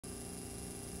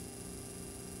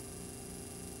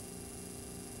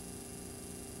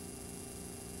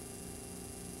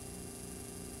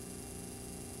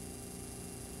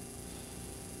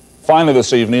Finally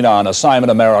this evening on Assignment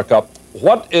America,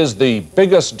 what is the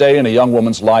biggest day in a young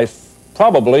woman's life?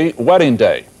 Probably wedding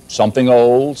day. Something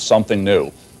old, something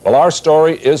new. Well, our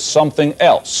story is something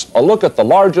else. A look at the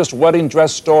largest wedding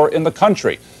dress store in the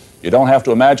country. You don't have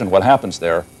to imagine what happens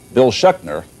there. Bill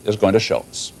Schechner is going to show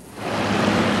us.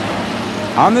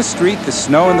 On the street, the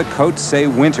snow and the coats say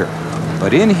winter.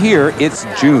 But in here, it's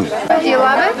June. Do you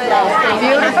love it?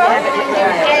 Beautiful.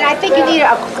 And I think you need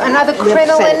another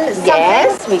crinoline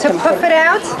something to puff it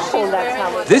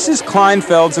out. This is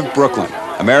Kleinfeld's of Brooklyn,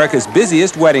 America's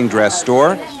busiest wedding dress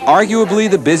store, arguably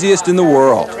the busiest in the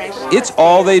world. It's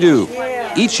all they do.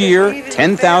 Each year,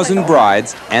 10,000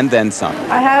 brides and then some.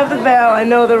 I have the veil, I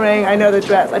know the ring, I know the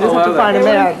dress. I just have to find a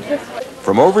man.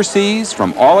 From overseas,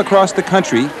 from all across the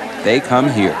country, they come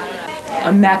here.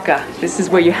 A Mecca. This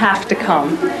is where you have to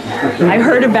come. I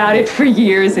heard about it for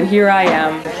years, and here I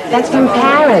am. That's from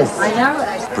Paris. I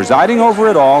know. Presiding over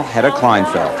it all, Hedda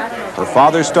Kleinfeld. Her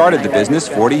father started the business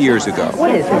 40 years ago.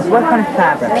 What is this? What kind of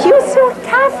fabric? Pure silk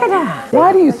taffeta.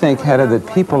 Why do you think, Hedda, that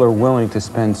people are willing to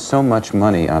spend so much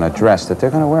money on a dress that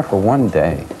they're going to wear for one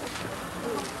day?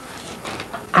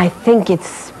 I think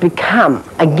it's become,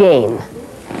 again,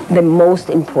 the most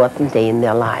important day in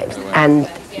their lives. And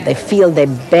they feel the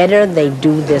better they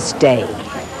do this day,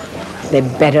 the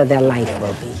better their life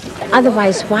will be.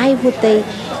 Otherwise, why would they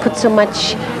put so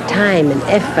much time and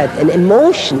effort and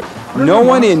emotion? No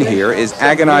one in here is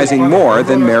agonizing more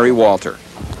than Mary Walter.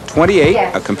 28,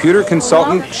 a computer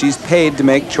consultant, she's paid to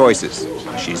make choices.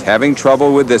 She's having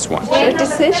trouble with this one. Your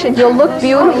decision. You'll look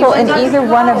beautiful in either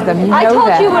one of them. You know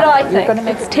that. I told you what I think.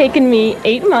 It's taken me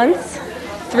 8 months,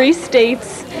 3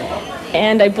 states,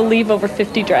 and I believe over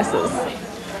 50 dresses.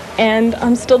 And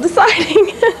I'm still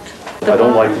deciding. I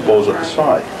don't like the bows at the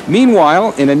side.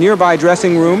 Meanwhile, in a nearby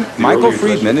dressing room, Michael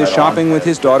Friedman is shopping with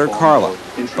his daughter Carla.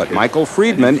 But Michael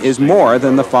Friedman is more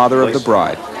than the father of the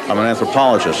bride. I'm an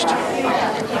anthropologist,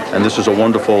 and this is a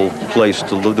wonderful place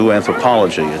to do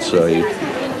anthropology.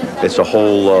 It's a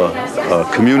whole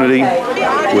community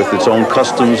with its own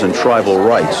customs and tribal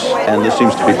rights. And this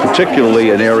seems to be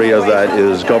particularly an area that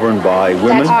is governed by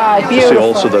women. You see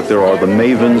also that there are the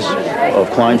mavens of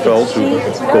Kleinfeld who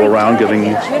go around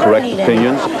giving correct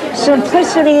opinions.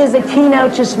 Simplicity is the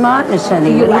keynote to smartness,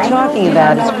 honey. What are you talking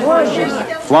about? It's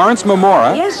gorgeous. Florence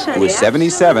Mamora, who is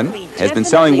 77, has been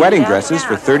selling wedding dresses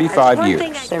for 35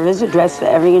 years. There is a dress for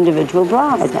every individual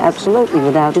bride, absolutely,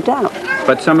 without a doubt.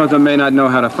 But some of them may not know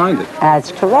how to find it.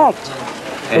 That's correct.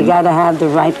 You got to have the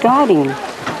right guiding.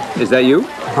 Is that you?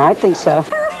 I think so.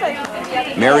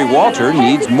 Mary Walter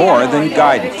needs more than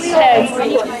guidance.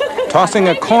 Tossing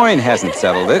a coin hasn't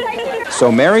settled it,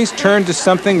 so Mary's turned to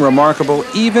something remarkable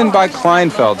even by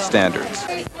Kleinfeld standards.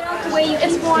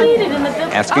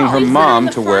 Asking her mom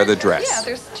to wear the dress. Yeah,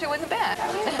 there's 2 in the back.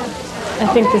 I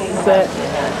think this is it.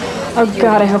 Oh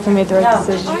God, I hope I made the right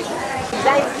decision.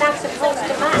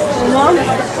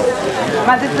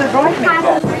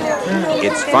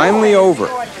 It's finally over.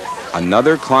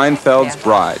 Another Kleinfeld's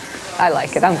bride. I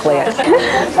like it. I'm glad.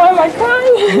 Why am I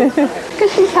crying?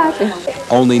 Because she's happy.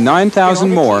 Only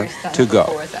 9,000 more to go.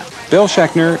 Bill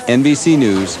Schechner, NBC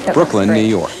News, Brooklyn, New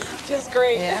York. Just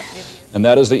great. Yeah. And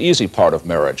that is the easy part of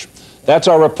marriage. That's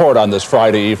our report on this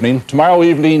Friday evening. Tomorrow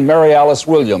evening, Mary Alice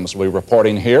Williams will be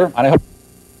reporting here. And I hope